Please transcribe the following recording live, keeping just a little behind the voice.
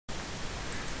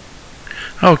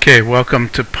Okay, welcome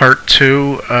to part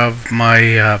 2 of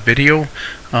my video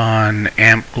on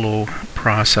AmpGlow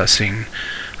processing.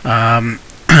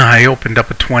 I opened up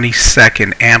a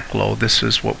 20-second AmpGlow. This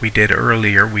is what we did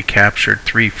earlier. We captured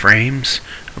 3 frames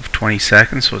of 20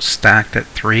 seconds, so it's stacked at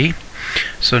 3.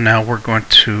 So now we're going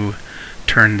to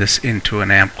turn this into an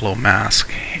AmpGlow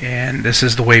mask, and this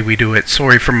is the way we do it.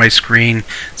 Sorry for my screen,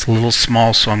 it's a little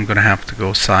small, so I'm going to have to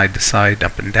go side to side,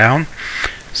 up and down.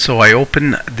 So I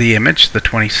open the image, the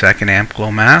 20-second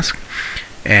AmpGlow mask,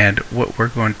 and what we're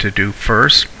going to do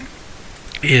first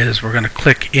is we're going to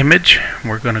click image,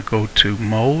 we're going to go to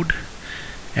mode,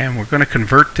 and we're going to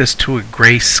convert this to a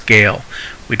grayscale.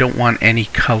 We don't want any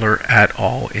color at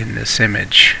all in this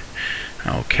image.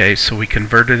 Okay, so we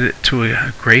converted it to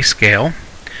a grayscale,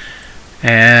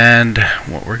 and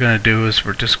what we're going to do is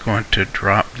we're just going to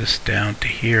drop this down to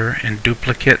here and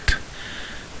duplicate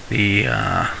the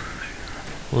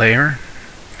layer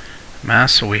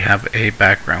mask so we have a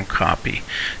background copy.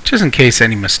 Just in case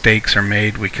any mistakes are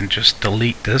made, we can just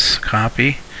delete this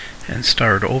copy and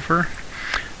start over.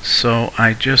 So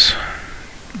I just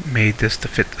made this to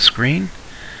fit the screen.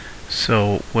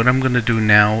 So what I'm going to do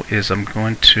now is I'm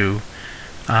going to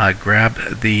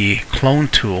grab the clone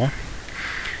tool,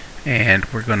 and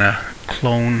we're going to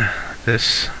clone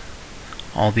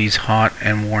all these hot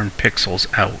and warm pixels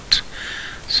out.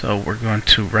 So we're going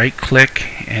to right click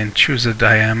and choose a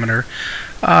diameter.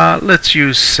 Let's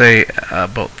use, say,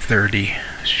 about 30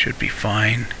 should be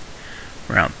fine.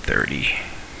 Around 30,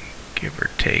 give or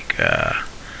take a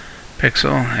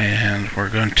pixel, and we're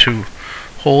going to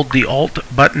hold the Alt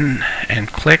button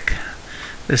and click.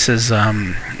 This is,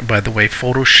 by the way,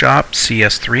 Photoshop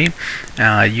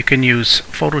CS3. You can use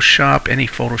Photoshop, any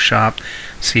Photoshop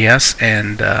CS,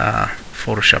 and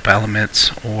Photoshop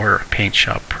Elements or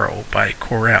PaintShop Pro by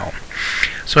Corel.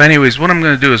 So anyways, what I'm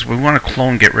going to do is we want to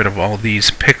clone, get rid of all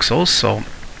these pixels. So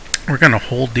we're going to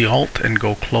hold the Alt and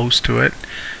go close to it,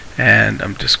 and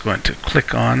I'm just going to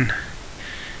click on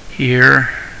here.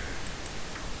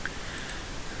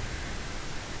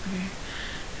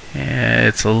 And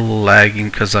it's a little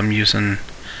lagging because I'm using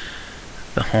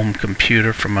the home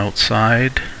computer from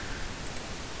outside.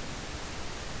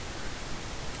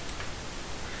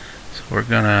 We're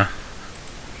gonna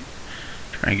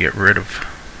try and get rid of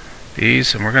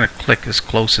these, and we're gonna click as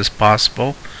close as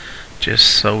possible just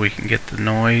so we can get the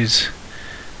noise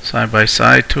side by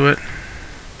side to it,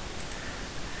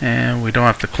 and we don't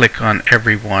have to click on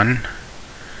every one,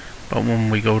 but when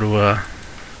we go to a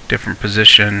different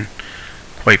position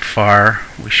quite far,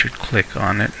 we should click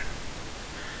on it.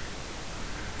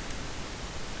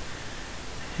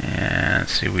 And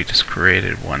see, we just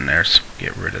created one there, so we'll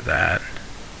get rid of that.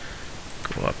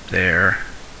 Go up there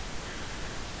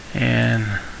and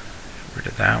get rid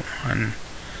of that one,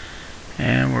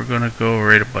 and we're going to go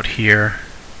right about here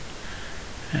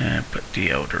and put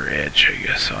the outer edge, I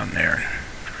guess, on there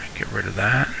and try and get rid of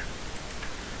that.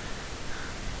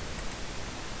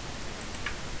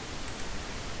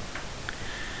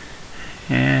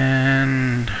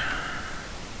 And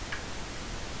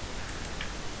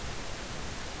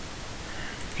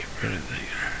get rid of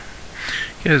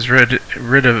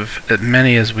rid of as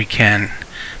many as we can,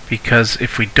 because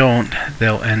if we don't,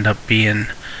 they'll end up being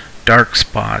dark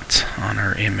spots on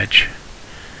our image,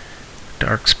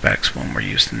 dark specks, when we're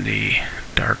using the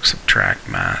dark subtract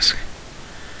mask.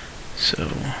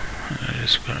 So I'm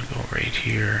just going to go right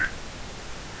here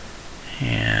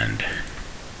and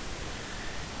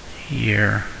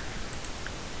here.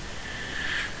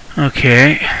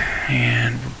 Okay,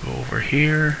 and we'll go over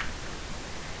here,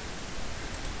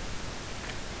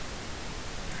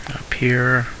 up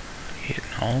here, hit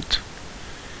Alt,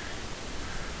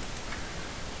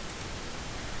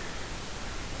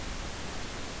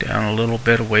 down a little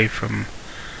bit away from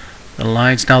the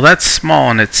lines. Now that's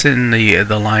small and it's in the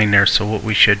line there, so what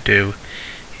we should do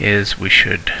is we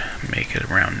should make it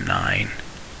around 9.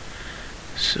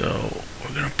 So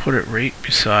we're going to put it right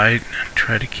beside,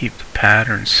 try to keep the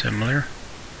pattern similar,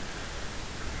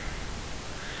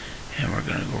 and we're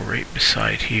going to go right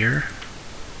beside here.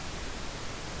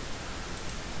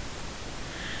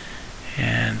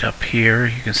 And up here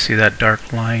you can see that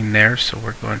dark line there, so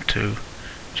we're going to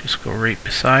just go right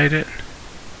beside it.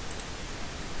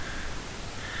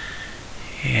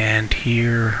 And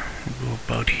here, we'll go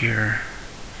about here,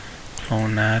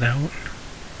 clone that out.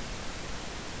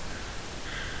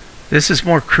 This is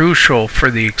more crucial for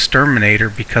the exterminator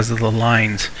because of the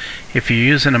lines. If you're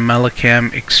using a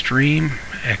Melicam Extreme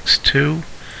X2,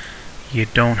 you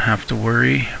don't have to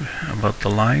worry about the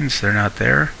lines. They're not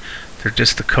there. They're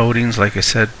just the coatings, like I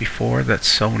said before, that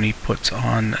Sony puts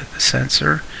on the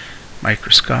sensor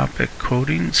microscopic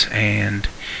coatings, and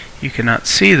you cannot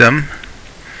see them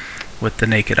with the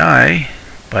naked eye,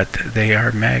 but they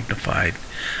are magnified.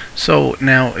 So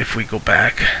now if we go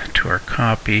back to our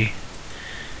copy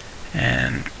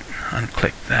and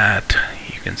unclick that,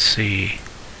 you can see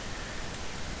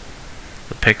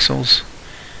the pixels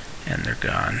and they're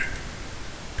gone.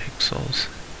 Pixels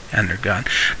and they're gone.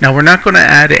 Now we're not going to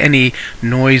add any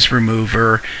noise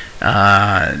remover.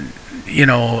 I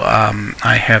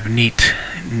have neat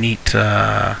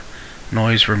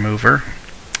noise remover,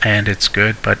 and it's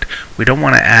good, but we don't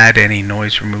want to add any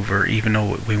noise remover even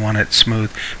though we want it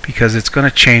smooth, because it's going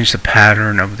to change the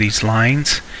pattern of these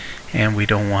lines, and we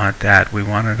don't want that. We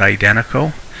want it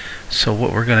identical. So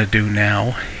what we're going to do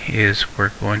now is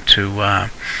we're going to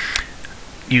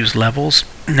use levels.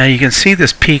 Now you can see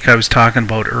this peak I was talking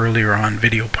about earlier on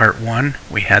video part 1.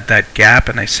 We had that gap,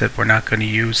 and I said we're not going to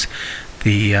use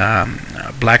the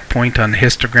black point on the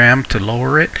histogram to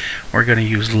lower it. We're going to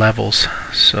use levels.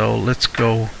 So let's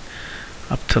go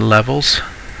up to levels,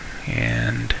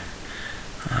 and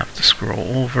I'll have to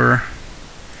scroll over,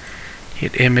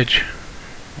 hit image,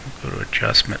 we'll go to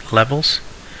adjustment, levels,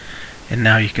 and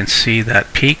now you can see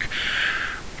that peak.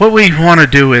 What we want to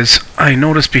do is, I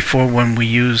noticed before when we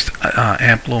used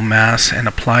Ampglow Mask and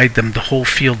applied them, the whole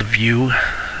field of view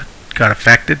got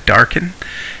affected, darkened,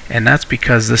 and that's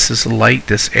because this is light,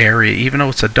 this area, even though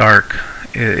it's a dark,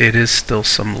 it is still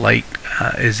some light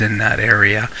is in that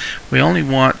area. We only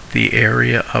want the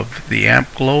area of the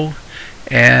Ampglow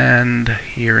and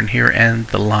here and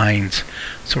the lines.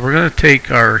 So we're going to take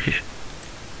our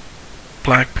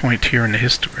black point here in the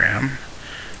histogram,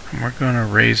 and we're going to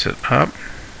raise it up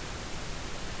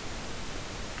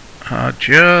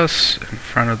just in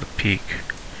front of the peak,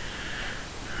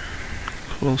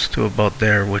 close to about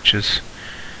there, which is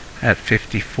at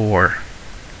 54.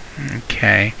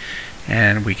 Okay,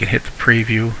 and we can hit the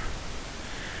preview,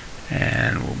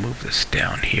 and we'll move this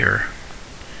down here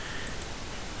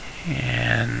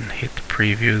and hit the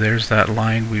preview. There's that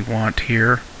line we want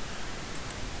here.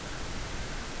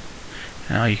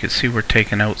 Now you can see we're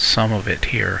taking out some of it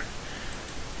here.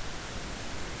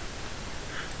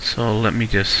 So let me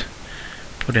just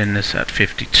put in this at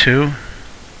 52.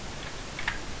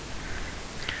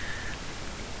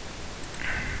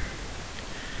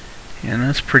 And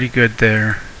that's pretty good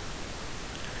there.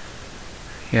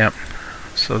 Yep.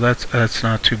 So that's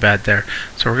not too bad there.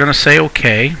 So we're going to say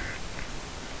OK.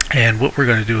 And what we're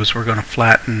going to do is we're going to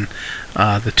flatten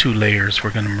the two layers.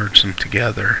 We're going to merge them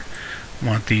together. We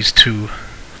want these two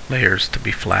layers to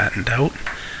be flattened out.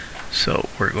 So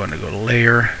we're going to go to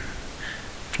Layer,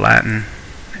 Flatten,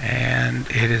 and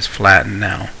it is flattened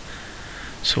now.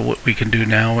 So what we can do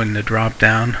now in the drop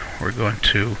down, we're going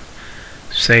to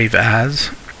Save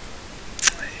As,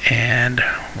 and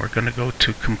we're going to go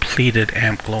to Completed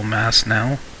Ampglow Mask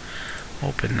now.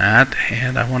 Open that,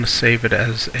 and I want to save it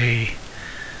as a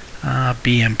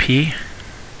BMP,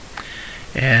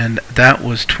 and that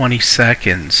was 20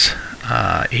 seconds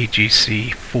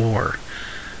AGC 4.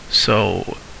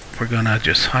 So we're going to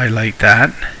just highlight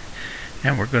that,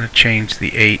 and we're going to change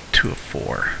the 8 to a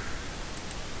 4.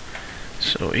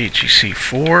 So AGC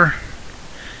 4,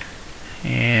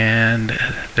 and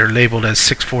they're labeled as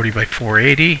 640 by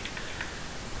 480,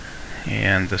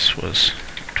 and this was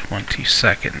 20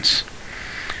 seconds,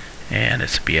 and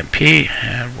it's a BMP,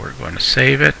 and we're going to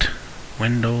save it,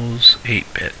 Windows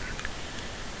 8-bit,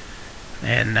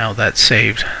 and now that's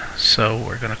saved. So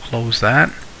we're going to close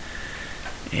that,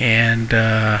 and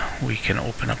we can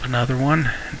open up another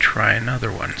one and try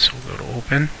another one. So we'll go to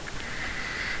Open,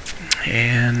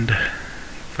 and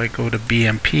if I go to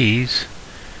BMPs,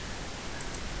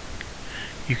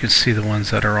 you can see the ones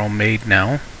that are all made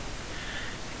now,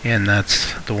 and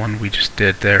that's the one we just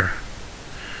did there.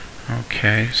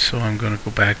 Okay, so I'm going to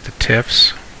go back to TIFFs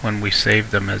when we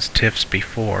saved them as TIFFs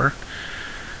before.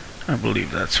 I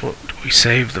believe that's what we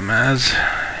saved them as.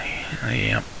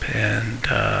 Yep, and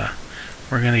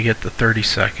we're going to get the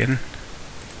 30-second.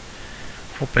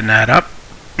 Open that up,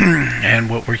 and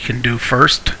what we can do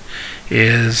first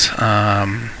is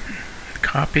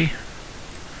copy.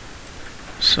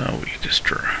 So we just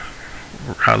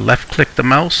left-click the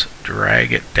mouse,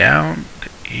 drag it down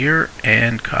here,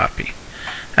 and copy.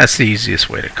 That's the easiest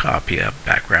way to copy a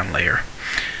background layer.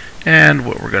 And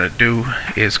what we're going to do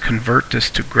is convert this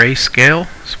to grayscale.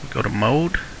 So we go to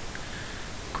Mode,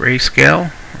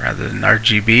 Grayscale, rather than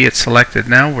RGB. It's selected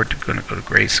now. We're going to go to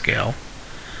grayscale.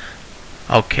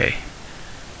 Okay.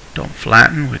 Don't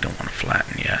flatten. We don't want to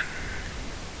flatten yet.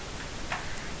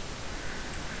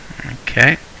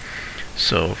 Okay.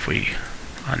 So if we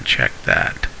uncheck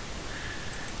that,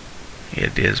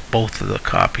 it is, both of the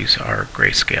copies are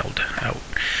grayscaled out.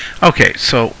 Okay,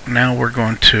 so now we're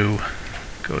going to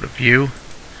go to View,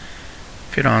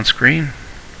 Fit on Screen.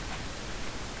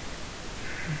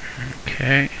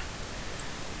 Okay,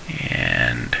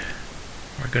 and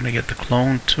we're going to get the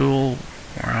clone tool.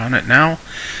 We're on it now,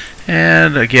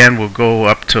 and again we'll go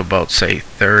up to about, say,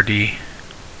 30.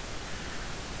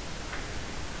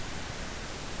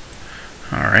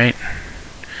 Alright,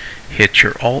 hit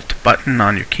your Alt button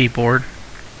on your keyboard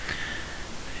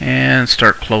and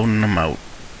start cloning them out.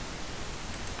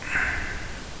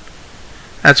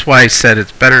 That's why I said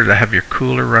it's better to have your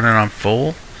cooler running on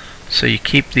full, so you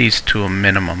keep these to a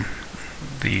minimum,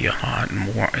 the hot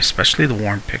and warm, especially the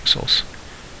warm pixels.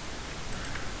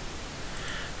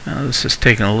 Now this is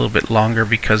taking a little bit longer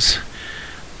because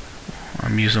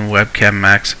I'm using Webcam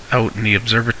Max out in the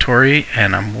observatory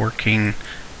and I'm working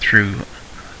through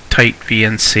tight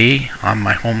VNC on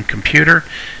my home computer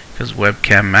because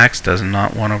Webcam Max does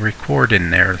not want to record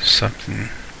in there. There's something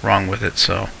wrong with it,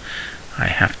 so I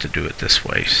have to do it this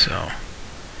way. So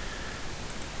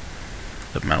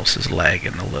the mouse is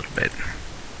lagging a little bit.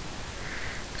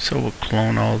 So we'll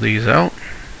clone all these out.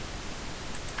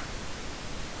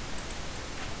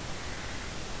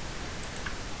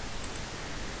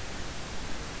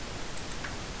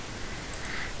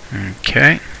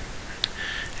 Okay,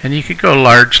 and you could go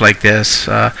large like this.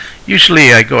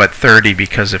 Usually I go at 30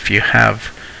 because if you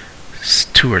have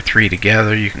 2 or 3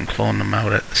 together, you can clone them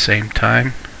out at the same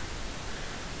time.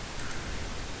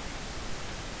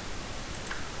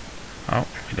 Oh,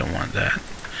 we don't want that.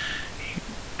 You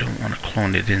don't want to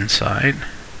clone it inside,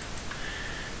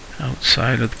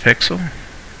 outside of the pixel.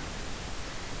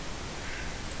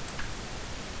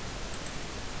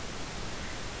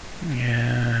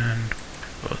 And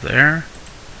go there,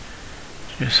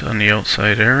 just on the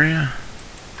outside area.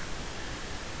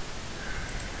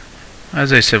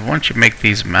 As I said, once you make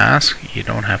these masks, you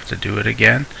don't have to do it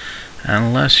again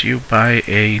unless you buy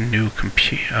a new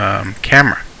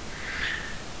camera.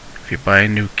 If you buy a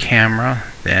new camera,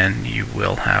 then you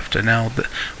will have to. Now,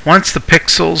 once the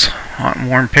pixels, hot and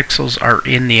warm pixels, are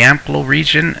in the amp glow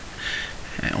region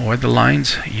or the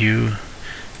lines, you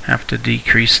have to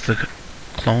decrease the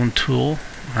clone tool.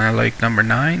 I like number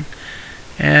 9,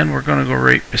 and we're going to go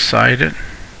right beside it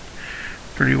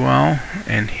pretty well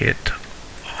and hit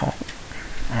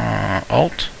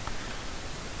Alt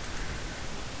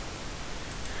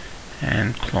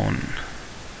and clone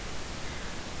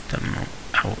them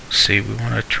out. See, we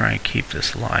want to try and keep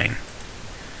this line.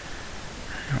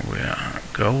 There we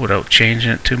go, without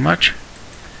changing it too much.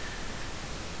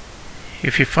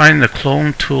 If you find the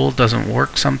clone tool doesn't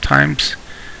work sometimes,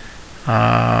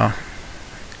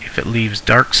 if it leaves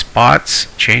dark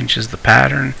spots, changes the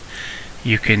pattern,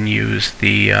 you can use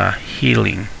the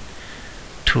healing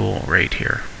tool right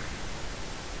here.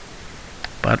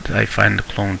 But I find the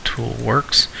clone tool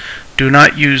works. Do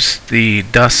not use the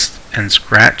dust and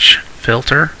scratch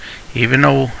filter, even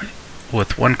though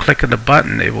with one click of the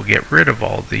button it will get rid of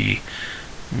all the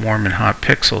warm and hot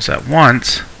pixels at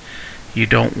once. You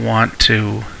don't want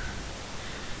to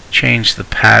change the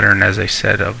pattern, as I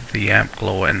said, of the amp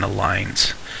glow and the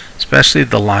lines, especially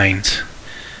the lines.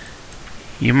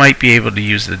 You might be able to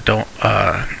use the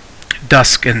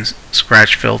dusk and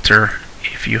scratch filter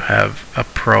if you have a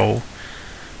Pro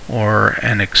or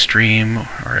an Extreme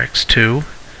or X2,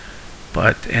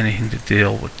 but anything to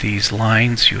deal with these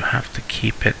lines, you have to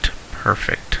keep it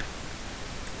perfect.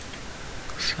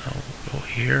 So we'll go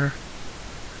here,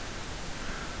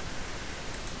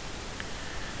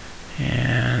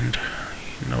 and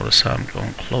you notice how I'm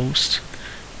going close,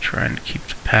 trying to keep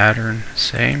the pattern the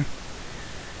same.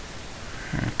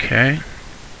 Okay,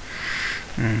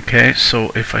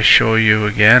 so if I show you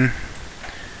again,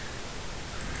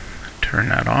 turn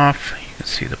that off, you can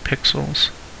see the pixels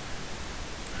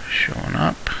showing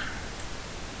up,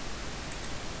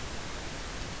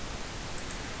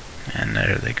 and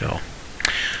there they go.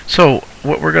 So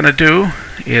what we're going to do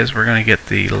is we're going to get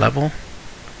the level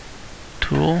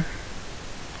tool.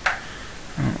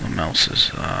 Oh, the mouse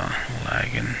is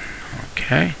lagging.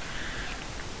 Okay,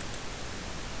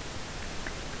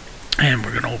 and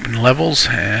we're going to open levels,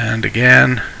 and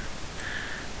again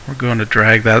we're going to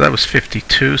drag that. That was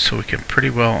 52, so we can pretty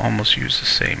well almost use the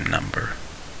same number.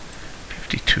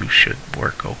 52 should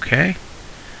work okay.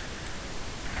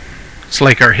 It's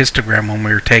like our histogram when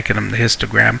we were taking them. The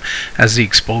histogram, as the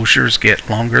exposures get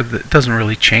longer, it doesn't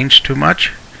really change too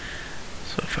much.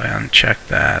 So if I uncheck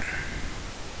that,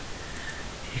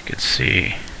 you can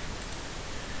see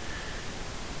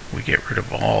we get rid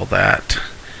of all that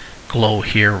glow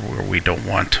here where we don't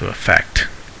want to affect.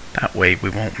 That way we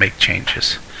won't make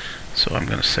changes. So I'm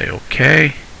going to say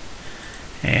OK,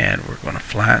 and we're going to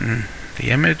flatten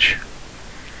the image.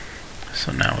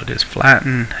 So now it is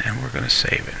flattened, and we're going to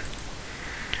save it.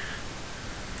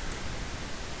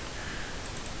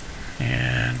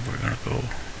 And we're going to go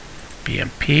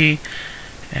BMP,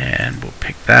 and we'll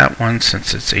pick that one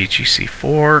since it's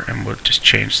AGC4, and we'll just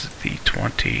change the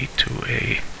 20 to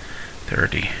a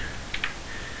 30.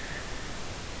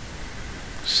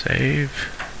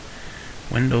 Save.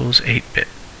 Windows 8-bit.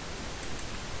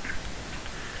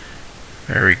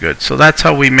 Very good. So that's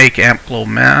how we make AmpGlow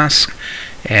mask,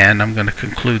 and I'm going to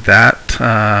conclude that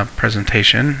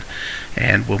presentation,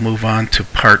 and we'll move on to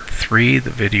part 3, the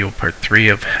video part 3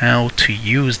 of how to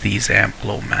use these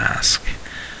AmpGlow masks.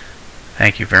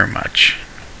 Thank you very much.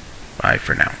 Bye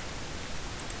for now.